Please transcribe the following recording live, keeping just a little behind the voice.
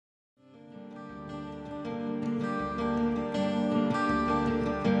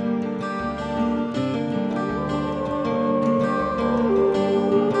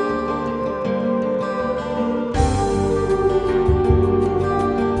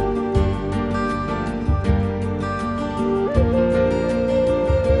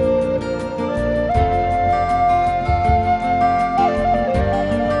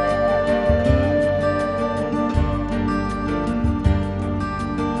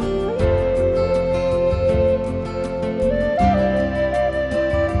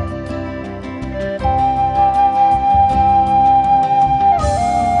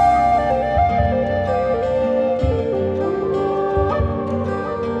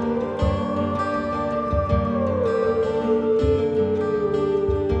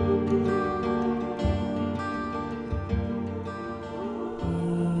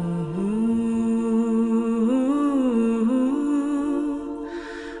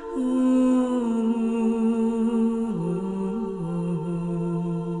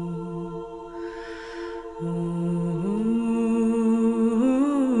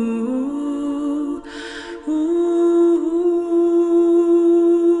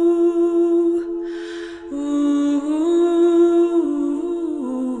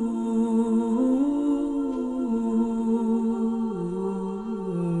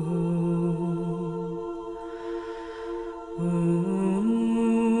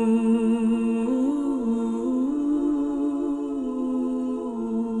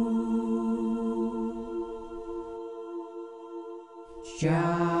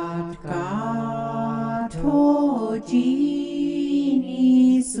家托基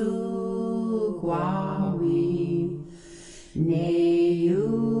尼苏光辉，内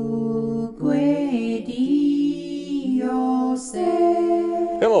有贵的有谁？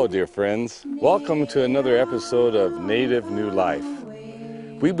 Hello, dear friends. Welcome to another episode of Native New Life.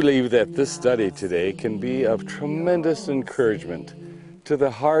 We believe that this study today can be of tremendous encouragement to the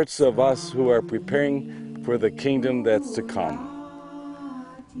hearts of us who are preparing for the kingdom that's to come.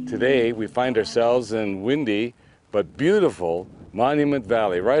 Today, we find ourselves in windy but beautiful Monument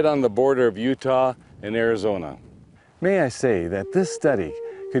Valley, right on the border of Utah and Arizona. May I say that this study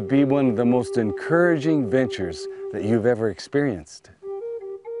could be one of the most encouraging ventures that you've ever experienced.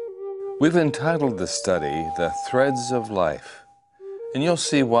 We've entitled the study, The Threads of Life, and you'll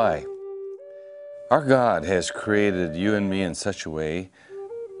see why. Our God has created you and me in such a way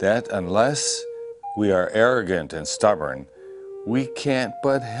that unless we are arrogant and stubborn, we can't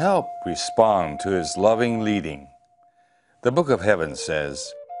but help respond to His loving leading. The Book of Heaven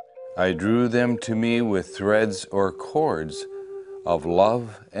says, I drew them to me with threads or cords of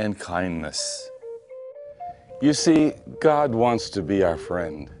love and kindness. You see, God wants to be our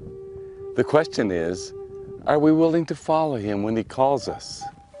friend. The question is, are we willing to follow Him when He calls us?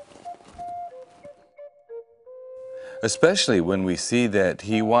 Especially when we see that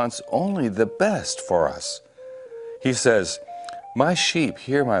He wants only the best for us. He says, my sheep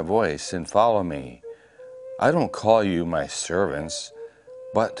hear my voice and follow me. I don't call you my servants,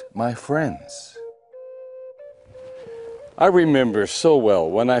 but my friends. I remember so well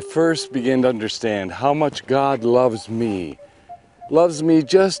when I first began to understand how much God loves me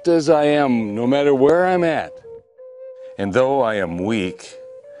just as I am, no matter where I'm at. And though I am weak,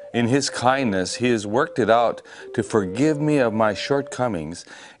 in His kindness, He has worked it out to forgive me of my shortcomings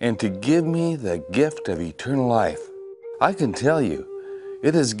and to give me the gift of eternal life. I can tell you,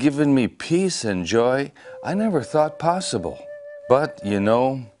 it has given me peace and joy I never thought possible. But, you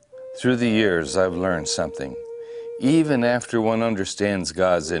know, through the years I've learned something. Even after one understands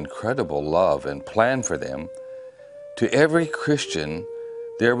God's incredible love and plan for them, to every Christian,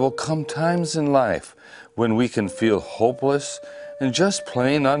 there will come times in life when we can feel hopeless and just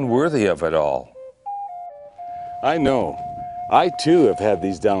plain unworthy of it all. I know. I too have had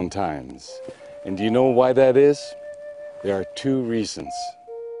these down times. And do you know why that is? There are two reasons.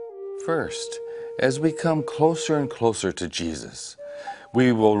 First, as we come closer and closer to Jesus,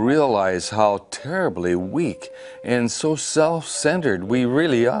 we will realize how terribly weak and so self-centered we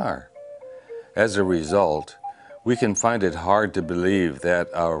really are. As a result, we can find it hard to believe that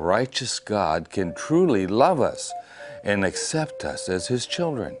a righteous God can truly love us and accept us as His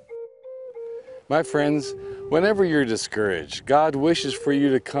children. My friends, whenever you're discouraged, God wishes for you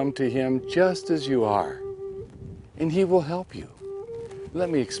to come to Him just as you are, and He will help you.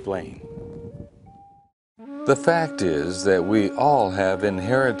 Let me explain. The fact is that we all have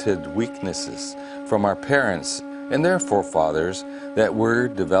inherited weaknesses from our parents and their forefathers that were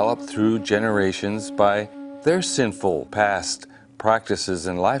developed through generations by their sinful past practices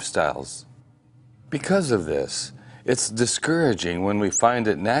and lifestyles. Because of this, it's discouraging when we find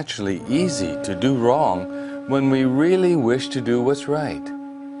it naturally easy to do wrong when we really wish to do what's right.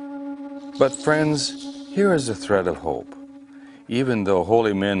 But friends, here is a thread of hope. Even though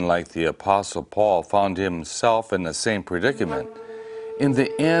holy men like the Apostle Paul found himself in the same predicament, in the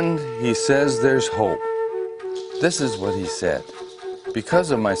end he says there's hope. This is what he said,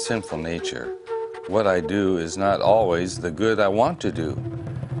 because of my sinful nature, what I do is not always the good I want to do,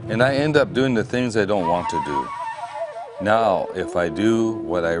 and I end up doing the things I don't want to do. Now, if I do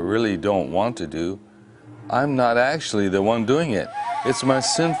what I really don't want to do, I'm not actually the one doing it. It's my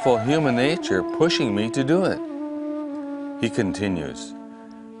sinful human nature pushing me to do it. He continues,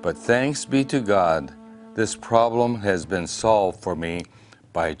 but thanks be to God, this problem has been solved for me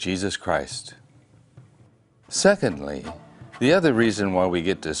by Jesus Christ. Secondly, the other reason why we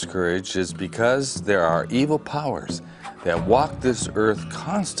get discouraged is because there are evil powers that walk this earth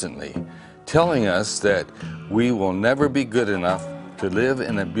constantly, telling us that we will never be good enough to live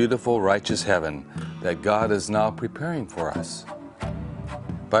in a beautiful, righteous heaven that God is now preparing for us.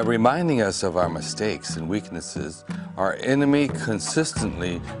 By reminding us of our mistakes and weaknesses, our enemy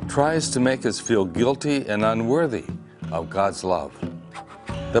consistently tries to make us feel guilty and unworthy of God's love.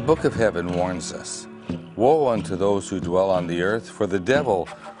 The Book of Heaven warns us, woe unto those who dwell on the earth, for the devil,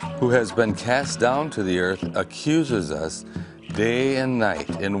 who has been cast down to the earth, accuses us day and night,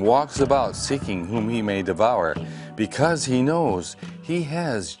 and walks about seeking whom he may devour, because he knows he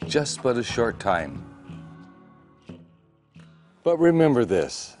has just but a short time. But remember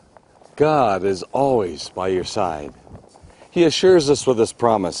this, God is always by your side. He assures us with this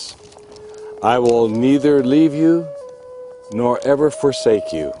promise, I will neither leave you nor ever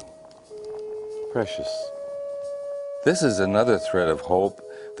forsake you. Precious. This is another thread of hope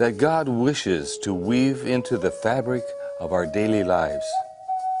that God wishes to weave into the fabric of our daily lives.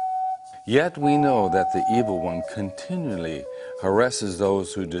 Yet we know that the evil one continually harasses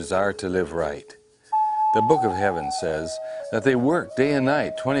those who desire to live right. The Book of Heaven says that they work day and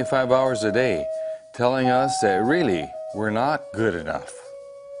night, 25 hours a day, telling us that really we're not good enough.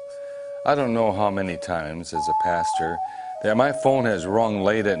 I don't know how many times as a pastor that my phone has rung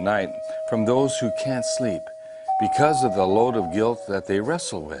late at night from those who can't sleep because of the load of guilt that they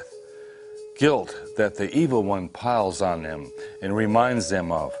wrestle with. Guilt that the evil one piles on them and reminds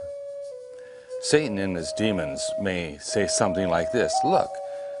them of. Satan and his demons may say something like this, look,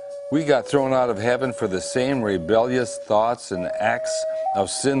 we got thrown out of heaven for the same rebellious thoughts and acts of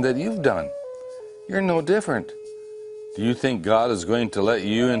sin that you've done. You're no different. Do you think God is going to let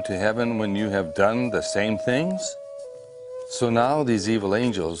you into heaven when you have done the same things? So now these evil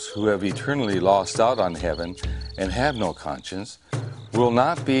angels who have eternally lost out on heaven and have no conscience will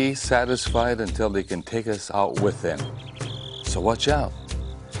not be satisfied until they can take us out with them. So watch out.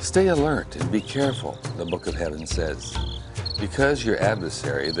 Stay alert and be careful, the Book of Heaven says, because your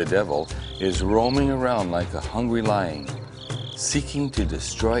adversary, the devil, is roaming around like a hungry lion, seeking to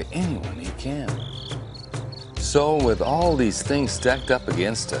destroy anyone he can. So with all these things stacked up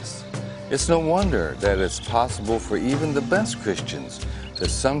against us, it's no wonder that it's possible for even the best Christians to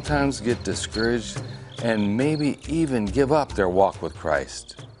sometimes get discouraged and maybe even give up their walk with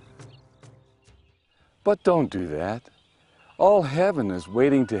Christ. But don't do that. All heaven is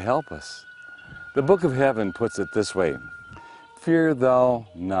waiting to help us. The Book of Heaven puts it this way, fear thou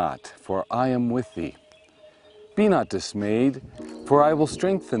not, for I am with thee. Be not dismayed, for I will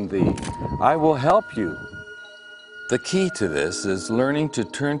strengthen thee. I will help you. The key to this is learning to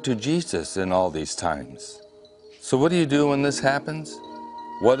turn to Jesus in all these times. So what do you do when this happens?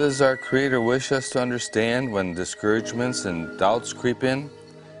 What does our Creator wish us to understand when discouragements and doubts creep in?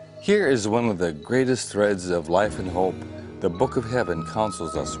 Here is one of the greatest threads of life and hope the Book of Heaven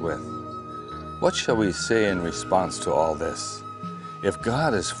counsels us with. What shall we say in response to all this? If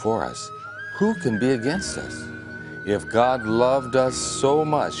God is for us, who can be against us? If God loved us so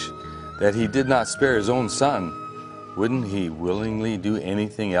much that He did not spare His own Son, wouldn't He willingly do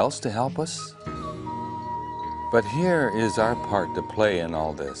anything else to help us? But here is our part to play in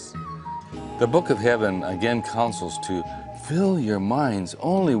all this. The Book of Heaven again counsels to fill your minds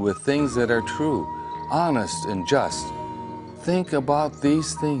only with things that are true, honest, and just. Think about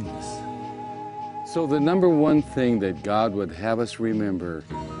these things. So the number one thing that God would have us remember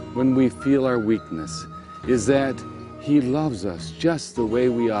when we feel our weakness is that He loves us just the way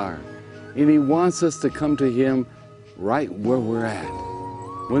we are, and He wants us to come to Him right where we're at.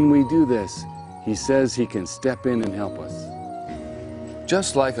 When we do this, He says He can step in and help us.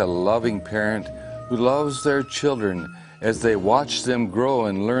 Just like a loving parent who loves their children as they watch them grow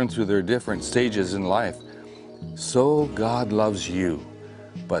and learn through their different stages in life, so God loves you,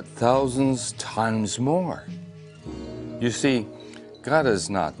 but thousands times more. You see, God is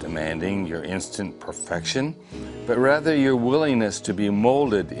not demanding your instant perfection, but rather your willingness to be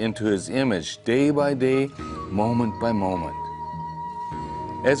molded into His image day by day, moment by moment.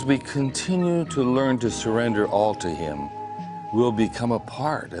 As we continue to learn to surrender all to Him, we'll become a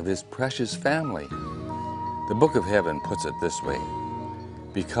part of His precious family. The Book of Heaven puts it this way,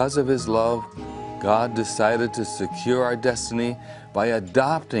 because of His love, God decided to secure our destiny by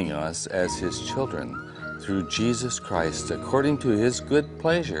adopting us as His children through Jesus Christ according to His good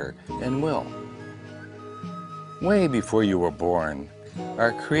pleasure and will. Way before you were born,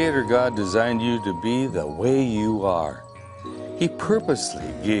 our Creator God designed you to be the way you are. He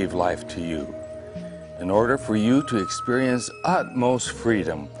purposely gave life to you in order for you to experience utmost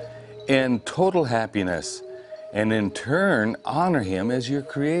freedom and total happiness, and in turn honor Him as your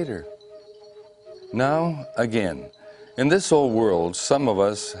Creator. Now, again, in this old world, some of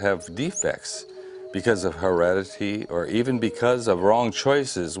us have defects because of heredity or even because of wrong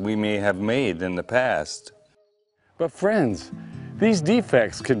choices we may have made in the past. But friends, these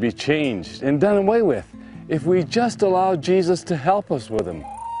defects could be changed and done away with if we just allow Jesus to help us with them.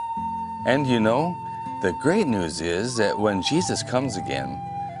 And you know, the great news is that when Jesus comes again,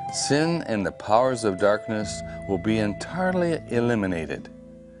 sin and the powers of darkness will be entirely eliminated.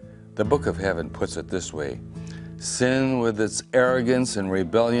 The Book of Heaven puts it this way, sin with its arrogance and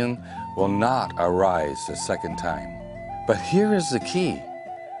rebellion will not arise a second time. But here is the key.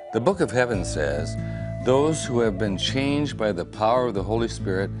 The Book of Heaven says, those who have been changed by the power of the Holy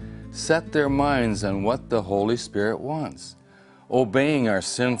Spirit set their minds on what the Holy Spirit wants. Obeying our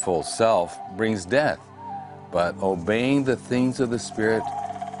sinful self brings death, but obeying the things of the Spirit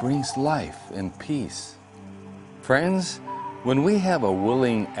brings life and peace. Friends, when we have a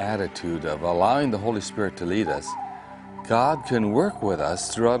willing attitude of allowing the Holy Spirit to lead us, God can work with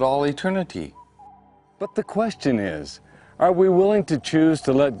us throughout all eternity. But the question is, are we willing to choose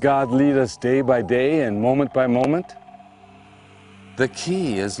to let God lead us day by day and moment by moment? The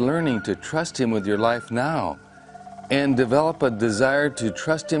key is learning to trust Him with your life now and develop a desire to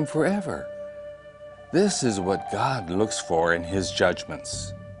trust Him forever. This is what God looks for in His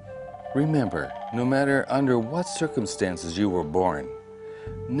judgments. Remember, no matter under what circumstances you were born,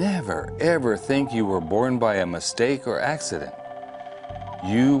 never ever think you were born by a mistake or accident.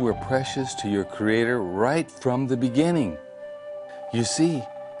 You were precious to your Creator right from the beginning. You see,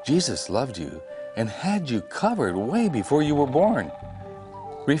 Jesus loved you and had you covered way before you were born.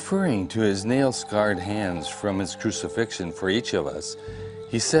 Referring to His nail-scarred hands from His crucifixion for each of us,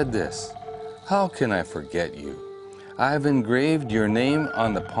 He said this, "How can I forget you? I've engraved your name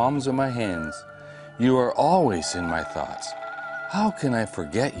on the palms of my hands. You are always in my thoughts. How can I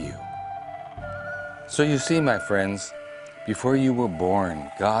forget you?" So you see, my friends, before you were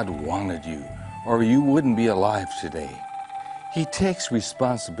born, God wanted you, or you wouldn't be alive today. He takes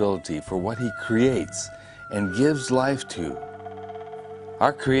responsibility for what He creates and gives life to.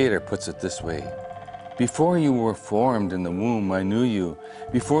 Our Creator puts it this way, "Before you were formed in the womb, I knew you.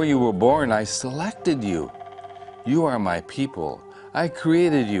 Before you were born, I selected you. You are my people. I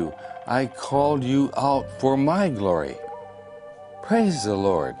created you. I called you out for my glory." Praise the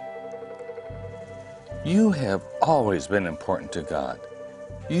Lord. You have always been important to God.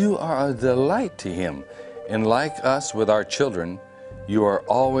 You are a delight to Him, and like us with our children, you are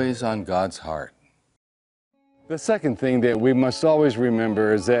always on God's heart. The second thing that we must always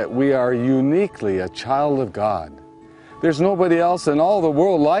remember is that we are uniquely a child of God. There's nobody else in all the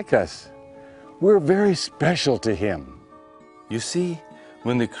world like us. We're very special to Him. You see,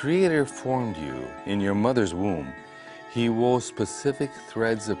 when the Creator formed you in your mother's womb, He wove specific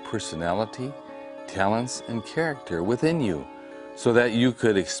threads of personality, talents, and character within you so that you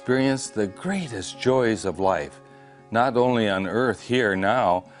could experience the greatest joys of life, not only on earth here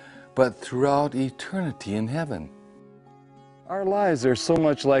now, but throughout eternity in heaven. Our lives are so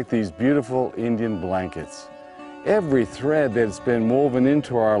much like these beautiful Indian blankets. Every thread that's been woven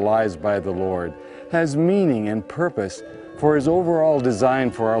into our lives by the Lord has meaning and purpose for His overall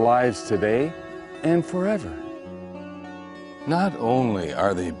design for our lives today and forever. Not only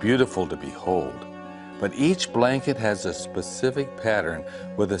are they beautiful to behold, but each blanket has a specific pattern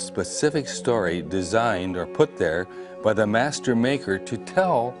with a specific story designed or put there by the Master Maker to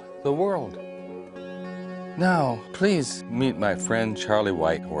tell the world. Now, please meet my friend Charlie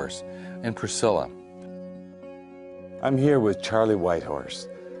Whitehorse and Priscilla. I'm here with Charlie Whitehorse.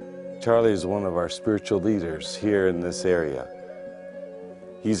 Charlie is one of our spiritual leaders here in this area.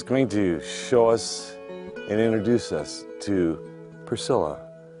 He's going to show us and introduce us to Priscilla,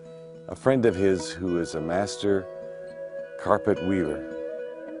 a friend of his who is a master carpet weaver.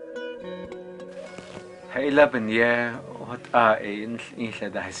 Hey, Laban, yeah, what are in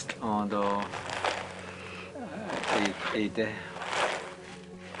the highest on the eight.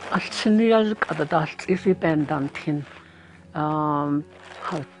 Alcinial adult is a band on tin.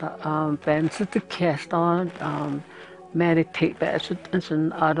 Bands at the cast on meditate bass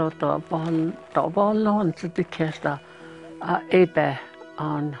and out of the ball on to the cast a bear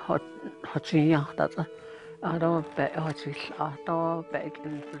on hot that's out of bed hot back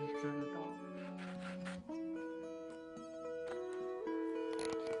in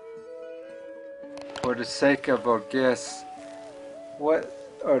For the sake of our guests, what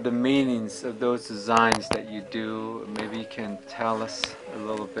are the meanings of those designs that you do? Maybe you can tell us a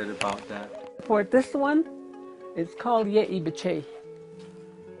little bit about that. For this one, it's called Ye'i Bache.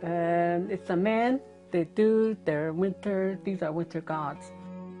 And it's a man, they do their winter, these are winter gods.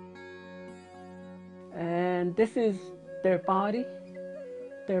 And this is their body,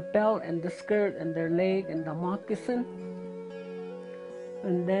 their belt and the skirt and their leg and the moccasin.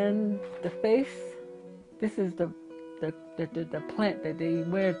 And then the face, this is the plant that they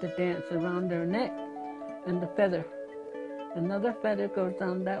wear to dance around their neck, and the feather. Another feather goes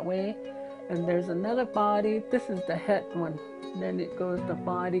down that way, and there's another body. This is the head one. Then it goes, the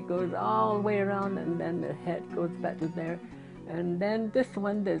body goes all the way around, and then the head goes back to there. And then this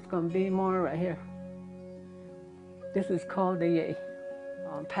one, there's going to be more right here. This is called the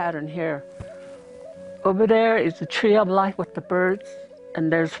pattern here. Over there is the tree of life with the birds,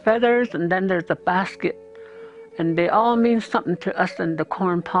 and there's feathers, and then there's a basket. And they all mean something to us in the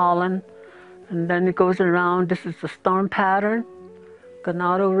corn pollen. And then it goes around, this is the storm pattern.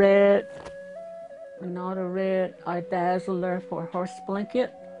 Ganado red, eye dazzler for horse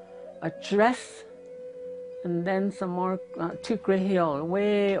blanket, a dress, and then some more Tukra Hill,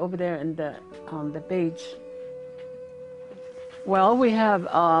 way over there in the beige. Well, we have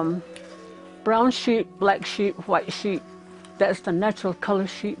brown sheep, black sheep, white sheep. That's the natural color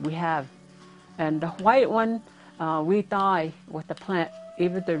sheep we have. And the white one, we dye with the plant,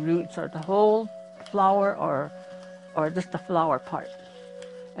 either the roots or the whole flower or just the flower part.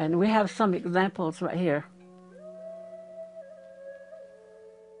 And we have some examples right here.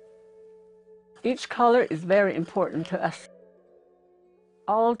 Each color is very important to us.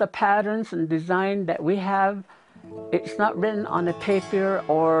 All the patterns and design that we have, it's not written on a paper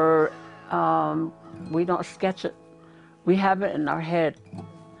or we don't sketch it. We have it in our head.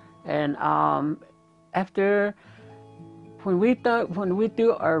 And after, when we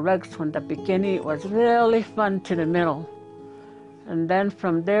do our rugs from the beginning, it was really fun to the middle. And then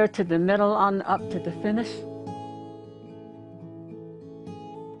from there to the middle on up to the finish.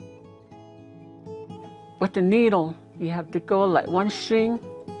 With the needle, you have to go like one string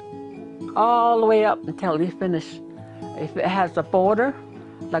all the way up until you finish. If it has a border,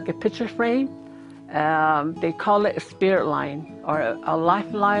 like a picture frame, they call it a spirit line or a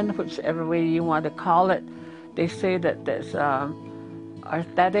lifeline, whichever way you want to call it. They say that there's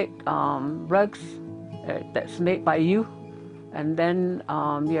aesthetic rugs that's made by you, and then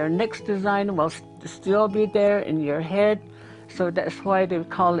your next design will still be there in your head, so that's why they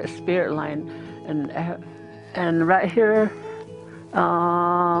call it spirit line. And right here,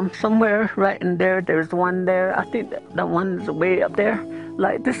 somewhere right in there, there's one there. I think the one's way up there,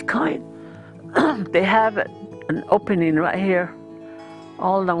 like this kind. They have an opening right here.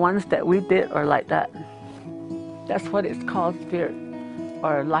 All the ones that we did are like that. That's what it's called, spirit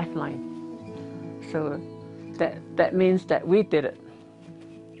or lifeline. So that means that we did it.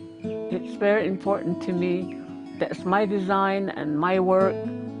 It's very important to me. That's my design and my work,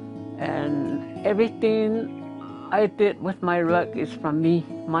 and everything I did with my rug is from me,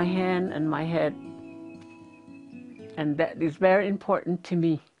 my hand and my head. And that is very important to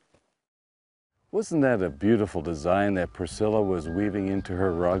me. Wasn't that a beautiful design that Priscilla was weaving into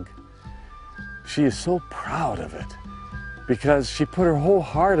her rug? She is so proud of it because she put her whole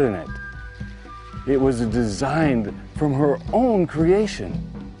heart in it. It was designed from her own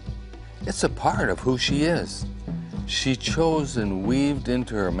creation. It's a part of who she is. She chose and weaved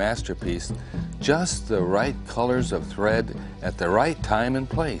into her masterpiece just the right colors of thread at the right time and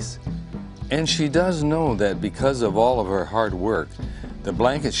place. And she does know that because of all of her hard work, the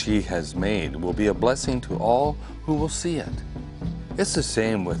blanket she has made will be a blessing to all who will see it. It's the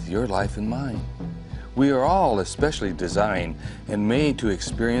same with your life and mine. We are all especially designed and made to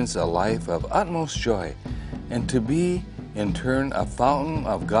experience a life of utmost joy and to be, in turn, a fountain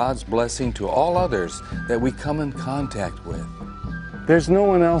of God's blessing to all others that we come in contact with. There's no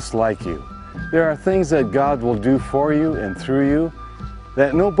one else like you. There are things that God will do for you and through you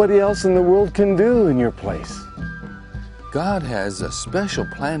that nobody else in the world can do in your place. God has a special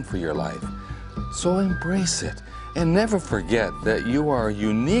plan for your life, so embrace it and never forget that you are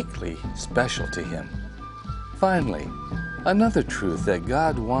uniquely special to Him. Finally, another truth that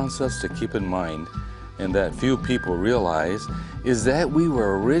God wants us to keep in mind and that few people realize is that we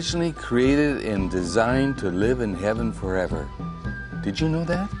were originally created and designed to live in heaven forever. Did you know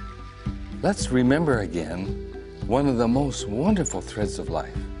that? Let's remember again one of the most wonderful threads of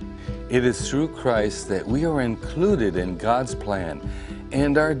life. It is through Christ that we are included in God's plan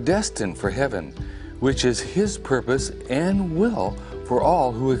and are destined for heaven, which is His purpose and will for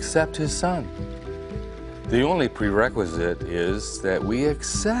all who accept His Son. The only prerequisite is that we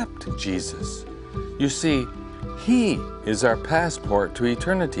accept Jesus. You see, He is our passport to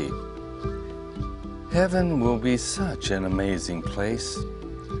eternity. Heaven will be such an amazing place.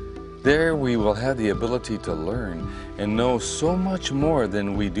 There we will have the ability to learn and know so much more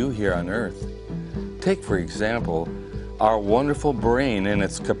than we do here on earth. Take, for example, our wonderful brain and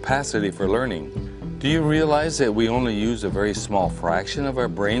its capacity for learning. Do you realize that we only use a very small fraction of our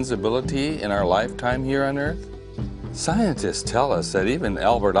brain's ability in our lifetime here on earth? Scientists tell us that even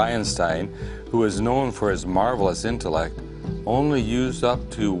Albert Einstein, who is known for his marvelous intellect, only used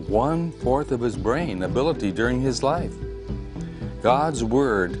up to 1/4 of his brain ability during his life. God's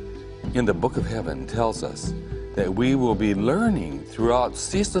Word in the Book of Heaven tells us that we will be learning throughout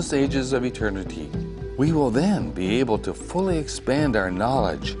ceaseless ages of eternity. We will then be able to fully expand our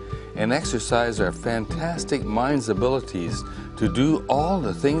knowledge and exercise our fantastic mind's abilities to do all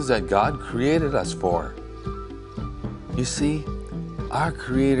the things that God created us for. You see, our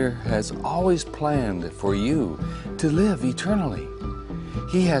Creator has always planned for you to live eternally.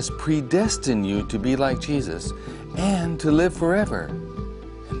 He has predestined you to be like Jesus and to live forever.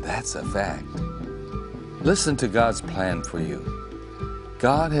 And that's a fact. Listen to God's plan for you.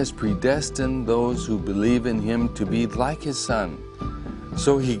 God has predestined those who believe in Him to be like His Son,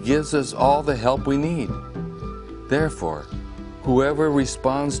 so He gives us all the help we need. Therefore, whoever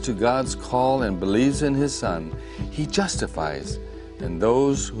responds to God's call and believes in His Son, He justifies, and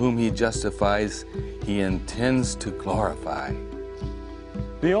those whom He justifies, He intends to glorify.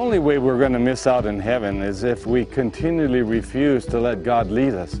 The only way we're going to miss out in heaven is if we continually refuse to let God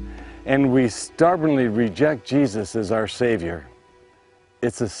lead us, and we stubbornly reject Jesus as our Savior.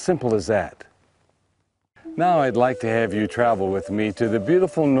 It's as simple as that. Now I'd like to have you travel with me to the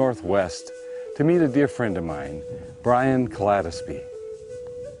beautiful Northwest to meet a dear friend of mine, Brian Cladesby.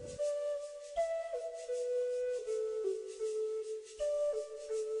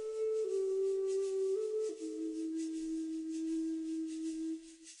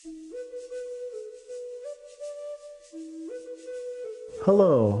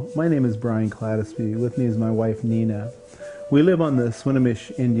 Hello, my name is Brian Cladesby. With me is my wife Nina. We live on the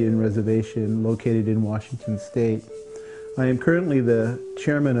Swinomish Indian Reservation located in Washington State. I am currently the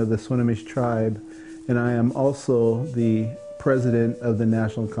chairman of the Swinomish tribe, and I am also the president of the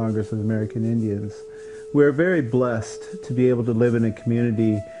National Congress of American Indians. We're very blessed to be able to live in a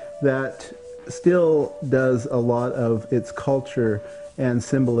community that still does a lot of its culture and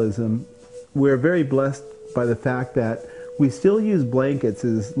symbolism. We're very blessed by the fact that we still use blankets.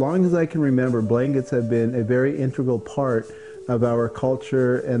 As long as I can remember, blankets have been a very integral part of our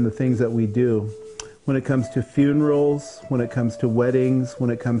culture and the things that we do. When it comes to funerals, when it comes to weddings, when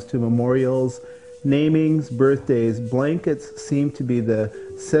it comes to memorials, namings, birthdays, blankets seem to be the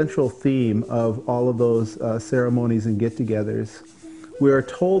central theme of all of those ceremonies and get-togethers. We are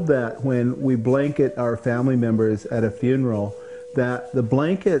told that when we blanket our family members at a funeral, that the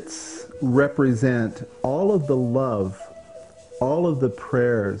blankets represent all of the love, all of the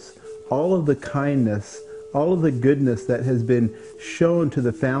prayers, all of the kindness, all of the goodness that has been shown to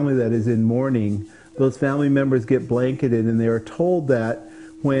the family that is in mourning. Those family members get blanketed, and they are told that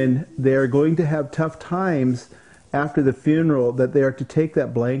when they are going to have tough times after the funeral, that they are to take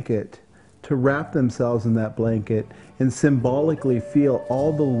that blanket, to wrap themselves in that blanket, and symbolically feel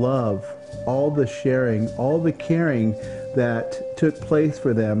all the love, all the sharing, all the caring that took place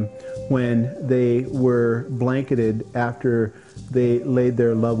for them when they were blanketed after they laid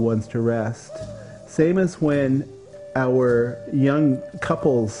their loved ones to rest. Same as when our young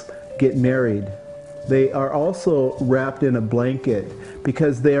couples get married. They are also wrapped in a blanket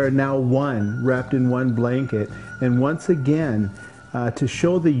because they are now one, wrapped in one blanket. And once again, to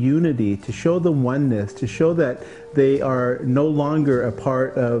show the unity, to show the oneness, to show that they are no longer a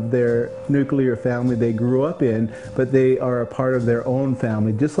part of their nuclear family they grew up in, but they are a part of their own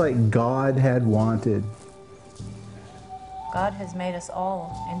family, just like God had wanted. God has made us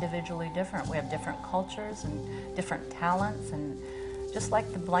all individually different. We have different cultures and different talents, and just like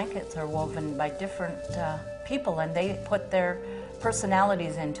the blankets are woven by different people, and they put their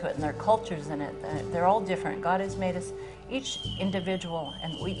personalities into it and their cultures in it. They're all different. God has made us each individual,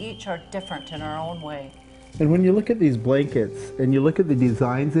 and we each are different in our own way. And when you look at these blankets and you look at the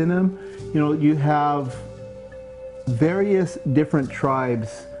designs in them, you know, you have various different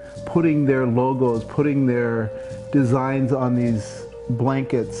tribes putting their logos, putting their designs on these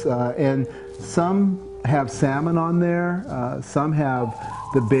blankets, and some have salmon on there, some have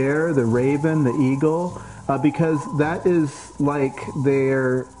the bear, the raven, the eagle, because that is like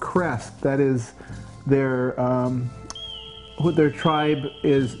their crest, that is their what their tribe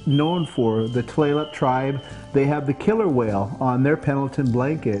is known for. The Tulalip tribe, they have the killer whale on their Pendleton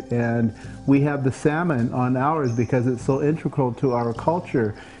blanket, and we have the salmon on ours because it's so integral to our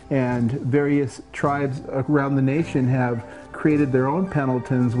culture. And various tribes around the nation have created their own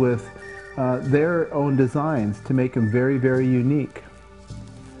Pendletons with their own designs to make them very, very unique.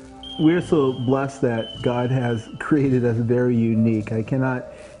 We're so blessed that God has created us very unique. I cannot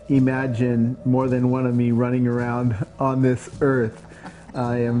imagine more than one of me running around on this earth.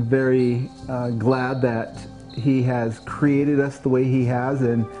 I am very glad that He has created us the way He has,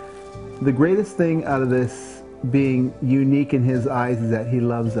 and the greatest thing out of this being unique in His eyes is that He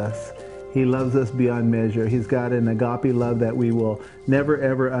loves us. He loves us beyond measure. He's got an agape love that we will never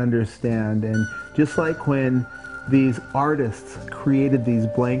ever understand. And just like when these artists created these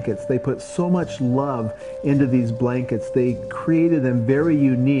blankets, they put so much love into these blankets. They created them very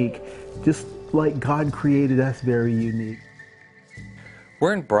unique, just like God created us very unique.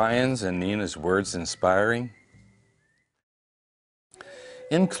 Weren't Brian's and Nina's words inspiring?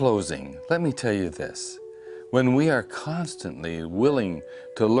 In closing, let me tell you this. When we are constantly willing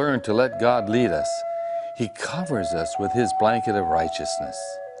to learn to let God lead us, He covers us with His blanket of righteousness.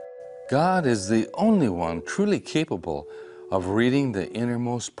 God is the only one truly capable of reading the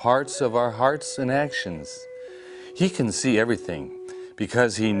innermost parts of our hearts and actions. He can see everything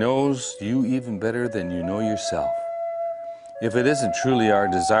because He knows you even better than you know yourself. If it isn't truly our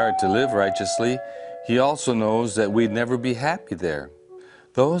desire to live righteously, He also knows that we'd never be happy there.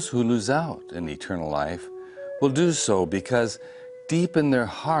 Those who lose out in eternal life will do so because deep in their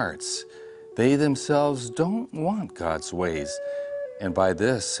hearts, they themselves don't want God's ways, and by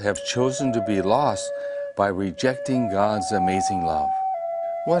this have chosen to be lost by rejecting God's amazing love.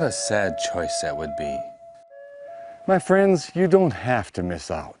 What a sad choice that would be. My friends, you don't have to miss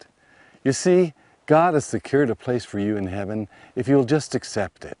out. You see, God has secured a place for you in heaven if you'll just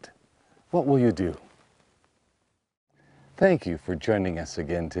accept it. What will you do? Thank you for joining us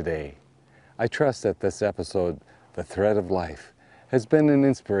again today. I trust that this episode, The Thread of Life, has been an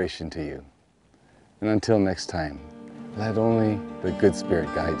inspiration to you. And until next time, let only the good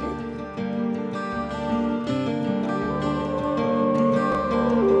Spirit guide you.